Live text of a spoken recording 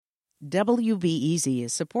WBEZ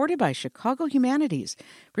is supported by Chicago Humanities,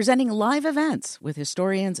 presenting live events with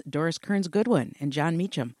historians Doris Kearns Goodwin and John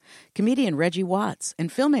Meacham, comedian Reggie Watts, and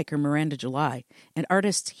filmmaker Miranda July, and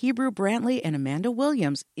artists Hebrew Brantley and Amanda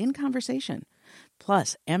Williams in conversation.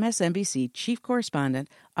 Plus, MSNBC chief correspondent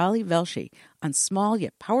Ali Velshi on small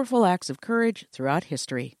yet powerful acts of courage throughout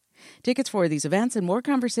history. Tickets for these events and more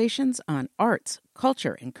conversations on arts,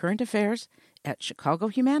 culture, and current affairs at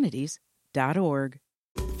chicagohumanities.org.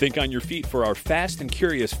 Think on your feet for our Fast and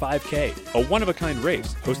Curious 5K, a one-of-a-kind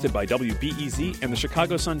race hosted by WBEZ and the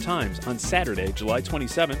Chicago Sun-Times on Saturday, July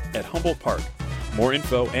 27th at Humboldt Park. More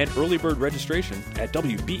info and early bird registration at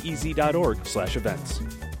wbez.org/events.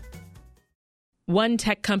 One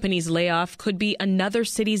tech company's layoff could be another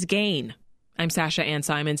city's gain. I'm Sasha Ann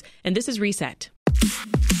Simons, and this is Reset.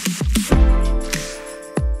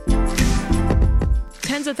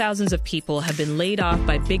 Tens of thousands of people have been laid off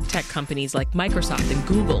by big tech companies like Microsoft and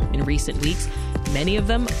Google in recent weeks, many of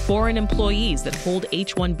them foreign employees that hold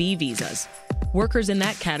H-1B visas. Workers in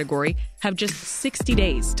that category have just 60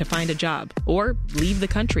 days to find a job or leave the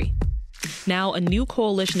country. Now, a new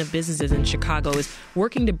coalition of businesses in Chicago is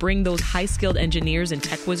working to bring those high-skilled engineers and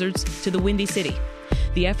tech wizards to the Windy City.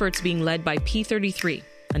 The effort's being led by P33,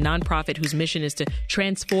 a nonprofit whose mission is to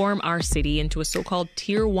transform our city into a so-called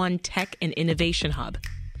Tier 1 tech and innovation hub.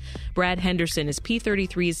 Brad Henderson is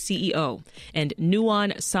P33's CEO, and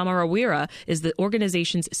Nuwan Samarawira is the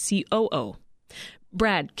organization's COO.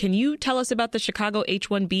 Brad, can you tell us about the Chicago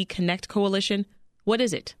H-1B Connect Coalition? What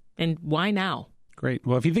is it, and why now? Great.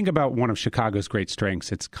 Well, if you think about one of Chicago's great strengths,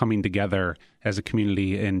 it's coming together as a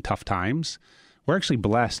community in tough times. We're actually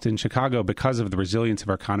blessed in Chicago because of the resilience of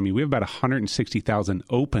our economy. We have about 160,000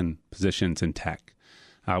 open positions in tech,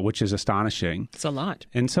 which is astonishing. It's a lot.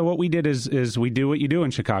 And so what we did is we do what you do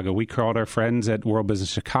in Chicago. We called our friends at World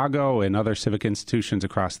Business Chicago and other civic institutions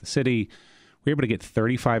across the city. We were able to get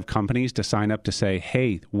 35 companies to sign up to say,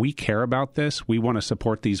 hey, we care about this. We want to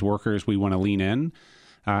support these workers. We want to lean in.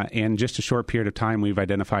 In just a short period of time, we've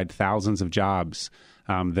identified thousands of jobs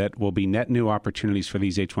that will be net new opportunities for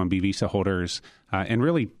these H-1B visa holders and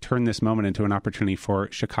really turn this moment into an opportunity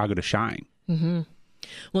for Chicago to shine. Mm-hmm.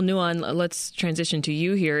 Well, Nuwan, let's transition to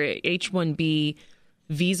you here. H-1B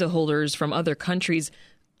visa holders from other countries,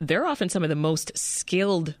 they're often some of the most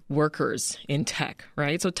skilled workers in tech,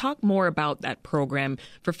 right? So talk more about that program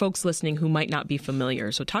for folks listening who might not be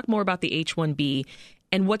familiar. So talk more about the H-1B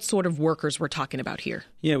and what sort of workers we're talking about here.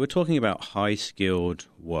 Yeah, we're talking about high-skilled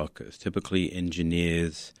workers, typically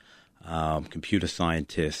engineers, computer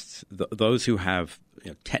scientists, those who have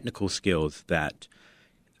technical skills that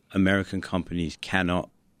American companies cannot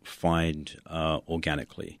find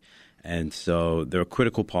organically. And so they're a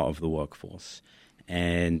critical part of the workforce.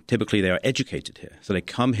 And typically they are educated here. So they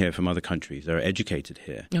come here from other countries. They're educated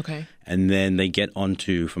here. Okay. And then they get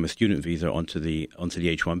onto, from a student visa, onto the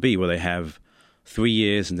H-1B, where they have 3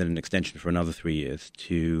 years and then an extension for another 3 years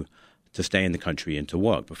to stay in the country and to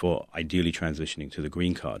work before ideally transitioning to the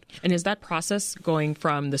green card. And is that process going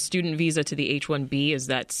from the student visa to the H-1B, is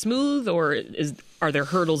that smooth, or are there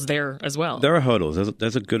hurdles there as well? There are hurdles.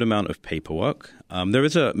 There's a good amount of paperwork. There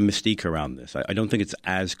is a mystique around this. I don't think it's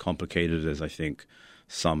as complicated as I think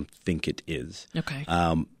some think it is. Okay.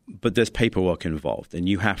 But there's paperwork involved, and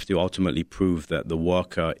you have to ultimately prove that the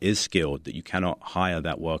worker is skilled, that you cannot hire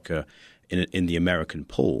that worker in the American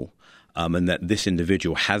pool, and that this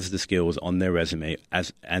individual has the skills on their resume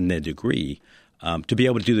and their degree to be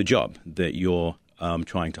able to do the job that you're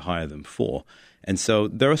trying to hire them for. And so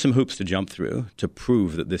there are some hoops to jump through to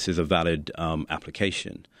prove that this is a valid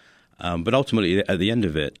application. But ultimately, at the end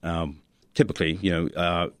of it, typically,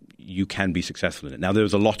 you can be successful in it. Now,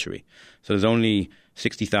 there's a lottery. So there's only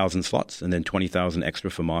 60,000 slots and then 20,000 extra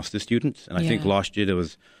for master's students. And I think last year there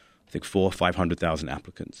was 400,000 or 500,000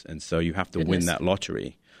 applicants. And so you have to win that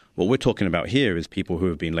lottery. What we're talking about here is people who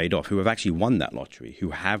have been laid off, who have actually won that lottery,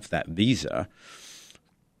 who have that visa,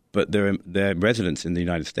 but their residence in the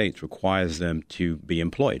United States requires them to be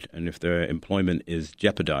employed. And if their employment is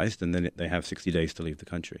jeopardized, then they have 60 days to leave the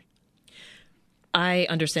country. I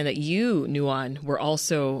understand that you, Nuwan, were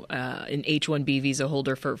also an H-1B visa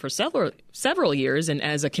holder for several years. And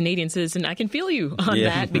as a Canadian citizen, I can feel you on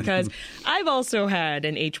that because I've also had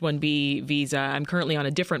an H-1B visa. I'm currently on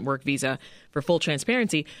a different work visa for full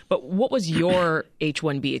transparency. But what was your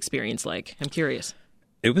H-1B experience like? I'm curious.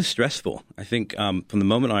 It was stressful. I think from the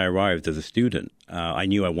moment I arrived as a student, I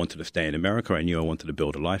knew I wanted to stay in America. I knew I wanted to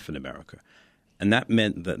build a life in America. And that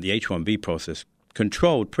meant that the H-1B process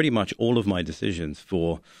controlled pretty much all of my decisions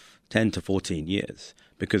for 10 to 14 years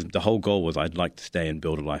because the whole goal was I'd like to stay and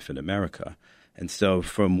build a life in America. And so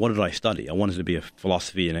from what did I study? I wanted to be a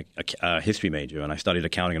philosophy and a history major, and I studied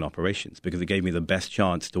accounting and operations because it gave me the best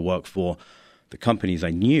chance to work for the companies I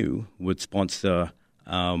knew would sponsor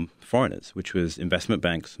foreigners, which was investment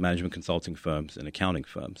banks, management consulting firms, and accounting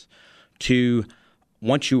firms.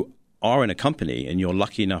 Once you are in a company and you're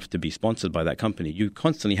lucky enough to be sponsored by that company, you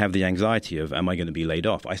constantly have the anxiety of, am I going to be laid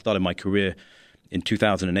off? I started my career in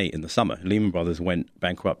 2008 in the summer. Lehman Brothers went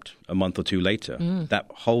bankrupt a month or two later. That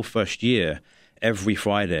whole first year, every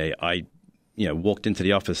Friday, I walked into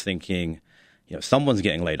the office thinking, someone's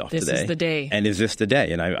getting laid off today. This is the day. And is this the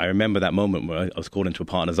day? And I remember that moment where I was called into a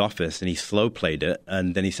partner's office and he slow played it.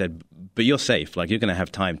 And then he said, but you're safe. Like, you're going to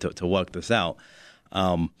have time to work this out.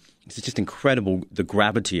 It's just incredible, the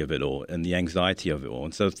gravity of it all and the anxiety of it all.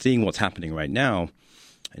 And so seeing what's happening right now,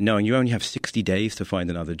 knowing you only have 60 days to find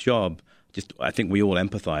another job, I think we all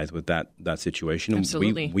empathize with that situation.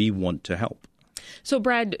 Absolutely. And we want to help. So,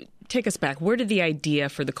 Brad, take us back. Where did the idea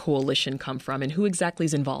for the coalition come from, and who exactly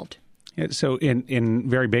is involved? Yeah, so in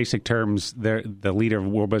very basic terms, the leader of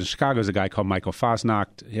World Business Chicago is a guy called Michael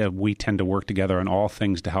Fosnacht. We tend to work together on all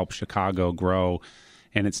things to help Chicago grow,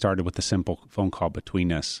 and it started with a simple phone call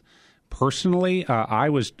between us. Personally,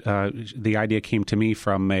 the idea came to me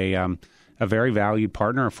from a very valued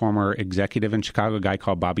partner, a former executive in Chicago, a guy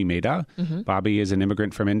called Bobby Mehta. Bobby is an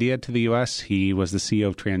immigrant from India to the U.S. He was the CEO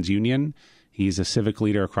of TransUnion. He's a civic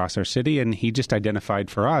leader across our city, and he just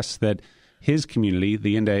identified for us that his community,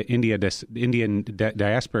 the Indian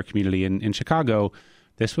diaspora community in Chicago,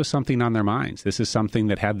 this was something on their minds. This is something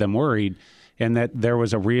that had them worried, and that there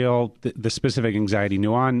was the specific anxiety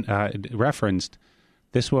Nuwan referenced.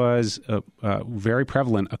 This was very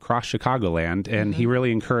prevalent across Chicagoland, and he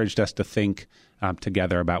really encouraged us to think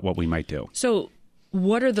together about what we might do. So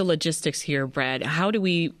what are the logistics here, Brad? How do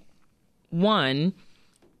we, one,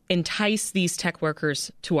 entice these tech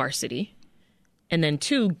workers to our city, and then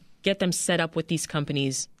two, get them set up with these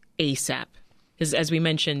companies ASAP? Because as we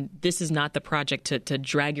mentioned, this is not the project to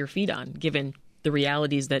drag your feet on, given the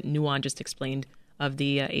realities that Nuwan just explained of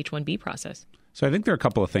the H-1B process. So I think there are a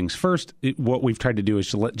couple of things. First, what we've tried to do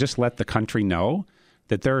is just let the country know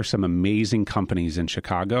that there are some amazing companies in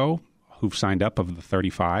Chicago who've signed up, of the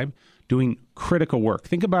 35, doing critical work.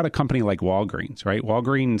 Think about a company like Walgreens, right?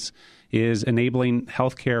 Walgreens is enabling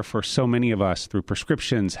healthcare for so many of us through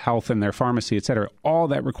prescriptions, health in their pharmacy, et cetera. All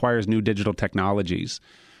that requires new digital technologies.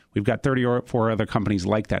 We've got 34 other companies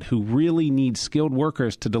like that who really need skilled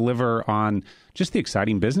workers to deliver on just the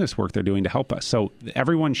exciting business work they're doing to help us. So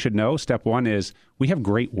everyone should know, step one is we have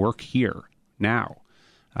great work here now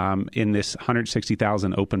in this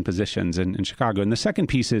 160,000 open positions in Chicago. And the second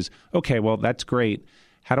piece is, okay, well, that's great.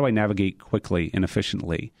 How do I navigate quickly and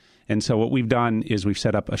efficiently? And so what we've done is we've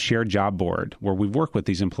set up a shared job board where we've worked with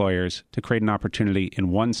these employers to create an opportunity in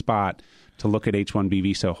one spot to look at H-1B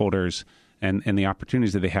visa holders and the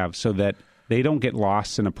opportunities that they have, so that they don't get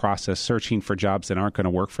lost in a process searching for jobs that aren't going to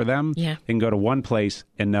work for them. Yeah. They can go to one place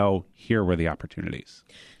and know, here were the opportunities.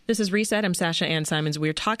 This is Reset. I'm Sasha Ann Simons.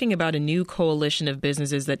 We're talking about a new coalition of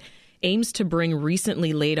businesses that aims to bring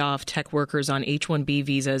recently laid off tech workers on H-1B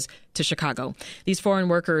visas to Chicago. These foreign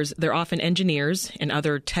workers, they're often engineers and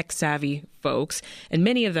other tech-savvy folks, and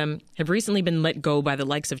many of them have recently been let go by the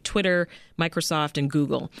likes of Twitter, Microsoft, and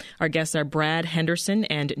Google. Our guests are Brad Henderson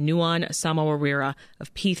and Nuwan Samawawira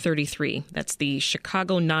of P33. That's the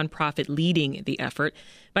Chicago nonprofit leading the effort.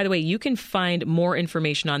 By the way, you can find more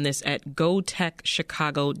information on this at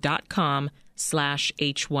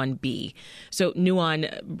gotechchicago.com/H1B. So,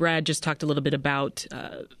 Nuwan, Brad just talked a little bit about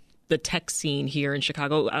the tech scene here in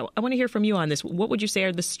Chicago. I want to hear from you on this. What would you say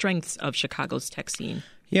are the strengths of Chicago's tech scene?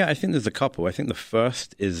 Yeah, I think there's a couple. I think the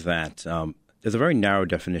first is that there's a very narrow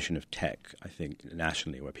definition of tech, I think,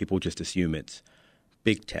 nationally, where people just assume it's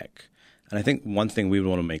big tech. And I think one thing we would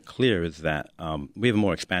want to make clear is that we have a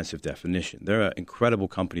more expansive definition. There are incredible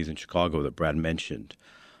companies in Chicago that Brad mentioned,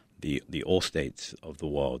 the Allstates of the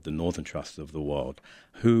world, the Northern Trusts of the world,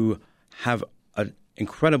 who have an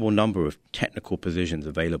incredible number of technical positions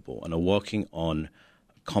available and are working on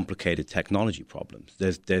complicated technology problems.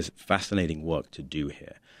 There's fascinating work to do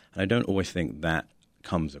here. And I don't always think that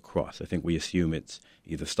comes across. I think we assume it's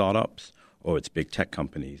either startups or it's big tech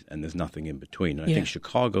companies, and there's nothing in between. And I think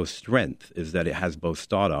Chicago's strength is that it has both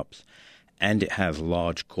startups and it has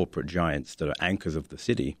large corporate giants that are anchors of the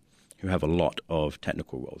city who have a lot of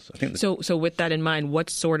technical roles. I think So with that in mind, what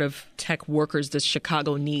sort of tech workers does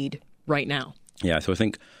Chicago need right now? Yeah, so I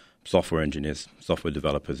think software engineers, software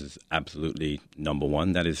developers is absolutely number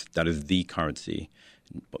one. That is the currency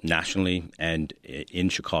nationally and in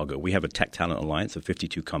Chicago. We have a Tech Talent Alliance of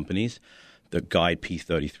 52 companies that guide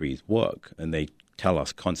P33's work, and they tell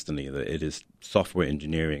us constantly that it is software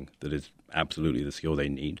engineering that is absolutely the skill they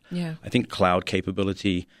need. Yeah. I think cloud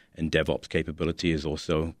capability and DevOps capability is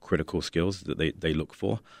also critical skills that they look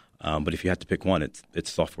for. But if you had to pick one,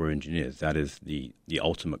 it's software engineers. That is the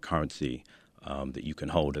ultimate currency that you can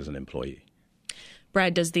hold as an employee.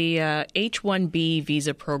 Brad, does the H-1B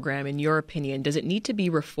visa program, in your opinion, does it need to be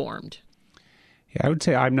reformed? Yeah, I would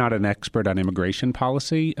say I'm not an expert on immigration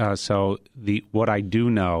policy. So what I do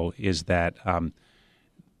know is that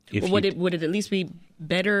would it at least be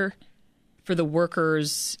better for the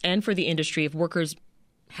workers and for the industry if workers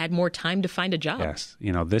had more time to find a job? Yes.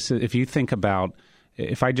 This is,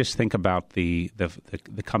 if I just think about the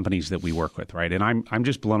companies that we work with, right? And I'm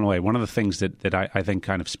just blown away. One of the things that I think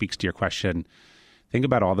kind of speaks to your question, think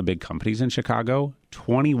about all the big companies in Chicago.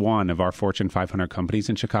 21 of our Fortune 500 companies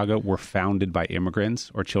in Chicago were founded by immigrants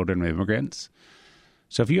or children of immigrants.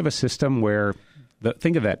 So if you have a system where,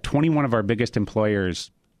 think of that, 21 of our biggest employers,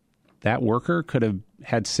 that worker could have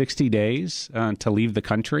had 60 days to leave the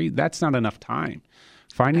country. That's not enough time.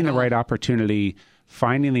 Finding the right opportunity,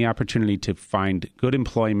 finding the opportunity to find good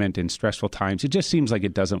employment in stressful times, it just seems like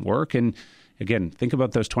it doesn't work. And again, think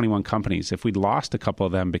about those 21 companies. If we'd lost a couple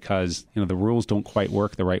of them because the rules don't quite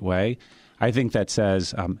work the right way, I think that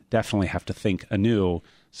says definitely have to think anew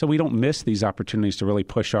so we don't miss these opportunities to really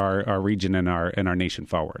push our region and our nation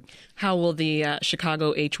forward. How will the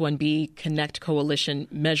Chicago H-1B Connect Coalition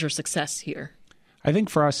measure success here? I think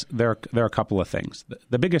for us, there are a couple of things.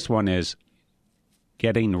 The biggest one is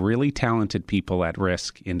getting really talented people at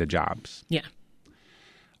risk into jobs. Yeah.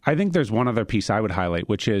 I think there's one other piece I would highlight,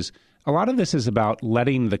 which is a lot of this is about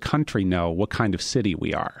letting the country know what kind of city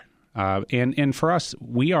we are. And for us,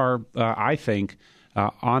 we are, I think,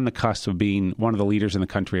 on the cusp of being one of the leaders in the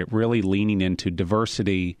country at really leaning into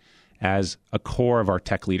diversity as a core of our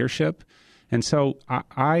tech leadership. And so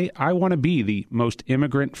I want to be the most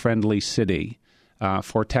immigrant-friendly city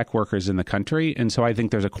for tech workers in the country. And so I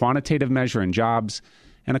think there's a quantitative measure in jobs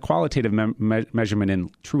and a qualitative measurement in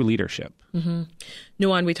true leadership. Mm-hmm.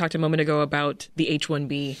 Nuwan, we talked a moment ago about the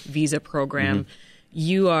H-1B visa program. Mm-hmm.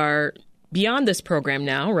 You are beyond this program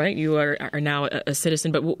now, right? You are now a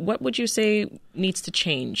citizen, but what would you say needs to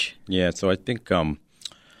change? Yeah, so I think a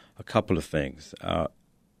couple of things. I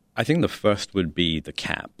think the first would be the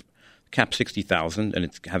cap. Cap 60,000, and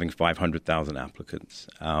it's having 500,000 applicants.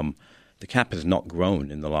 The cap has not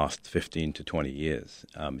grown in the last 15 to 20 years.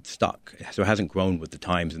 It's stuck. So it hasn't grown with the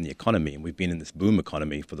times and the economy. And we've been in this boom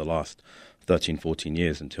economy for the last 13, 14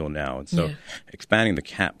 years until now. And so expanding the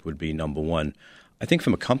cap would be number one. I think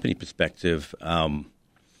from a company perspective,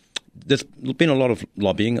 there's been a lot of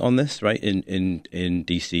lobbying on this, right, in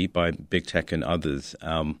D.C. by big tech and others.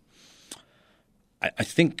 I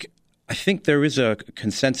think there is a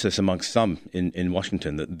consensus amongst some in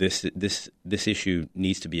Washington that this issue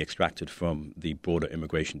needs to be extracted from the broader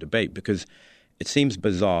immigration debate, because it seems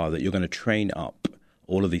bizarre that you're going to train up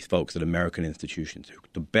all of these folks at American institutions,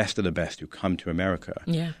 the best of the best who come to America,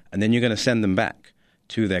 and then you're going to send them back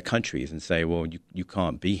to their countries and say, well, you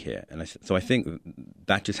can't be here. And so I think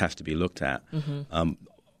that just has to be looked at. Mm-hmm.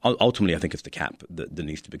 Ultimately, I think it's the cap that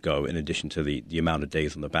needs to go in addition to the amount of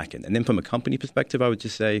days on the back end. And then from a company perspective, I would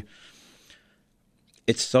just say,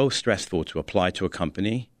 it's so stressful to apply to a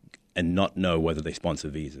company and not know whether they sponsor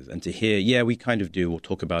visas. And to hear, we kind of do, we'll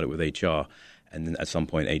talk about it with HR. And then at some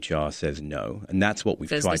point, HR says no. And that's what we've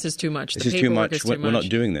tried. This is too much. This is too much. We're not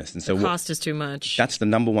doing this. And so the cost is too much. That's the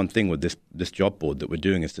number one thing with this job board that we're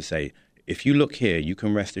doing, is to say, if you look here, you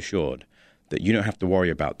can rest assured that you don't have to worry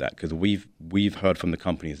about that, because we've heard from the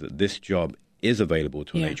companies that this job is available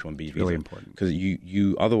to an H-1B visa. Really important. Because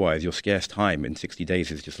you otherwise, your scarce time in 60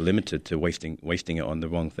 days is just limited to wasting it on the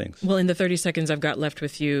wrong things. Well, in the 30 seconds I've got left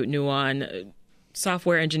with you, Nuwan,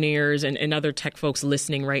 software engineers and other tech folks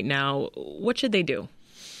listening right now, what should they do?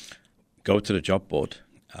 Go to the job board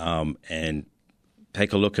and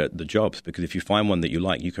take a look at the jobs, because if you find one that you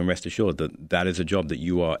like, you can rest assured that is a job that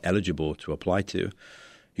you are eligible to apply to.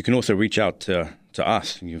 You can also reach out to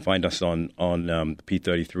us. You can find us on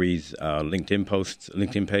P33's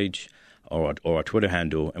LinkedIn page or our Twitter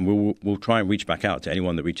handle, and we'll try and reach back out to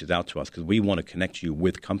anyone that reaches out to us, because we want to connect you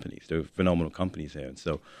with companies. There are phenomenal companies here, and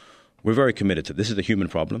so we're very committed to this. Is a human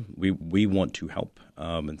problem. We want to help,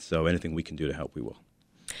 and so anything we can do to help, we will.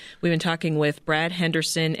 We've been talking with Brad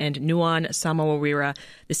Henderson and Nuwan Samawawira,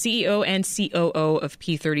 the CEO and COO of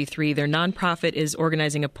P33. Their nonprofit is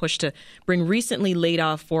organizing a push to bring recently laid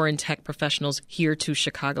off foreign tech professionals here to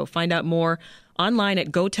Chicago. Find out more online at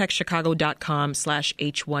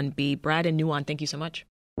gotechchicago.com/H1B. Brad and Nuwan, thank you so much.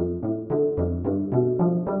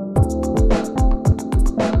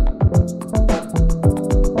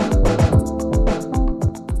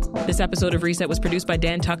 episode of Reset was produced by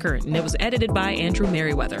Dan Tucker, and it was edited by Andrew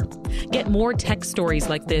Merriweather. Get more tech stories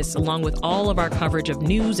like this, along with all of our coverage of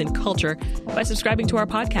news and culture, by subscribing to our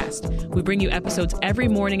podcast. We bring you episodes every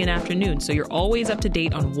morning and afternoon, so you're always up to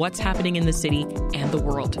date on what's happening in the city and the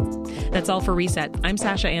world. That's all for Reset. I'm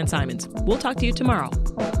Sasha Ann Simons. We'll talk to you tomorrow.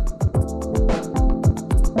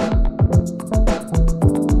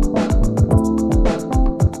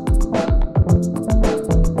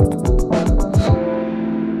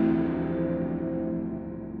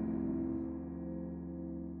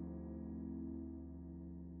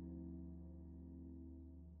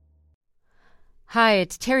 Hi,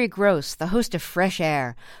 it's Terry Gross, the host of Fresh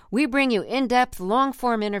Air. We bring you in-depth,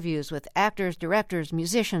 long-form interviews with actors, directors,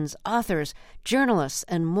 musicians, authors, journalists,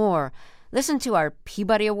 and more. Listen to our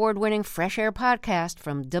Peabody Award-winning Fresh Air podcast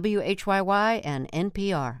from WHYY and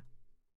NPR.